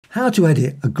How to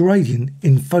edit a gradient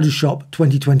in Photoshop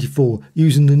 2024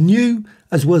 using the new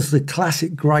as well as the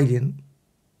classic gradient.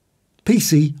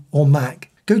 PC or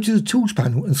Mac, go to the Tools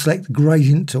panel and select the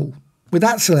Gradient tool. With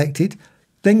that selected,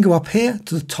 then go up here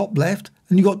to the top left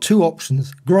and you've got two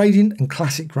options, Gradient and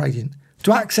Classic Gradient.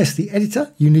 To access the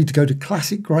editor, you need to go to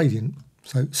Classic Gradient.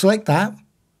 So select that,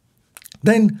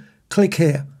 then click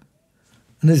here.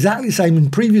 And exactly the same in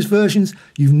previous versions,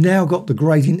 you've now got the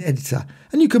gradient editor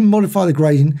and you can modify the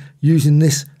gradient using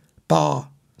this bar.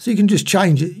 So you can just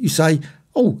change it. You say,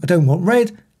 oh, I don't want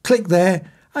red, click there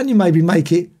and you maybe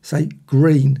make it say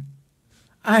green.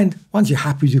 And once you're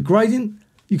happy with your gradient,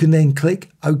 you can then click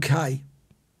OK.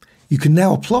 You can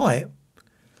now apply it.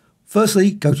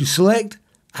 Firstly, go to Select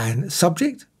and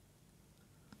Subject.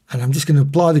 And I'm just going to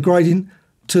apply the gradient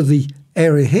to the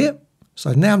area here.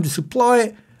 So now I'm just apply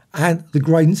it and the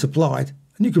gradient's applied.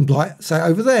 And you can apply it, say,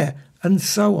 over there, and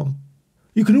so on.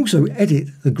 You can also edit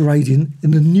the gradient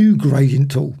in the new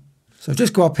Gradient tool. So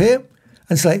just go up here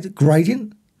and select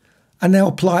Gradient, and now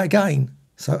apply it again.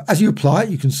 So as you apply it,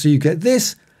 you can see you get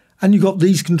this, and you've got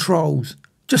these controls.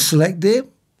 Just select it,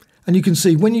 and you can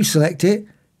see when you select it,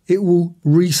 it will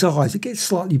resize. It gets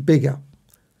slightly bigger.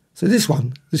 So this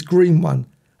one, this green one,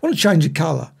 I want to change the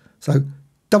colour. So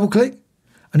double click,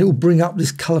 and it will bring up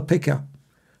this colour picker.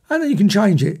 And then you can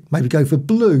change it, maybe go for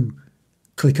blue,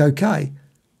 click OK.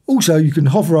 Also, you can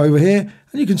hover over here,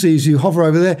 and you can see as you hover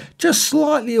over there, just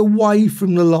slightly away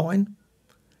from the line,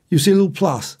 you'll see a little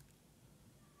plus.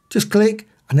 Just click,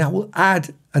 and that will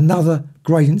add another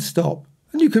gradient stop.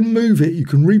 And you can move it, you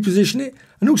can reposition it,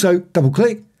 and also double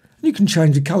click, and you can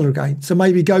change the colour again. So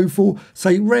maybe go for,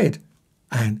 say, red,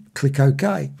 and click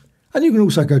OK. And you can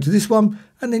also go to this one,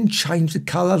 and then change the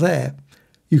colour there.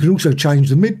 You can also change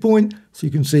the midpoint, so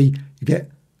you can see you get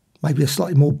maybe a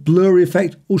slightly more blurry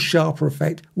effect or sharper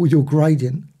effect with your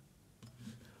gradient.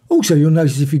 Also, you'll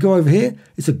notice if you go over here,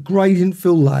 it's a gradient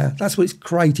fill layer. That's what it's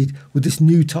created with this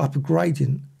new type of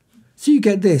gradient. So you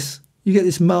get this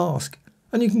mask,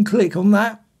 and you can click on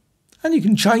that, and you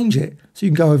can change it. So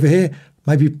you can go over here,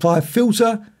 maybe apply a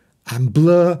filter and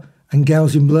blur and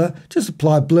Gaussian blur. Just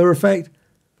apply a blur effect,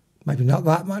 maybe not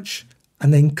that much,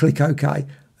 and then click OK.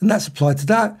 And that's applied to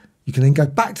that. You can then go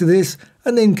back to this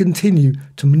and then continue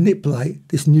to manipulate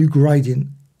this new gradient.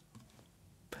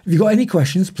 If you've got any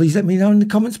questions, please let me know in the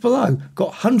comments below.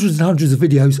 Got hundreds and hundreds of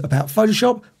videos about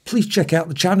Photoshop. Please check out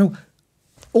the channel.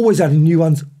 Always adding new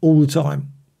ones all the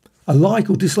time. A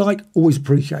like or dislike, always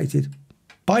appreciated.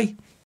 Bye.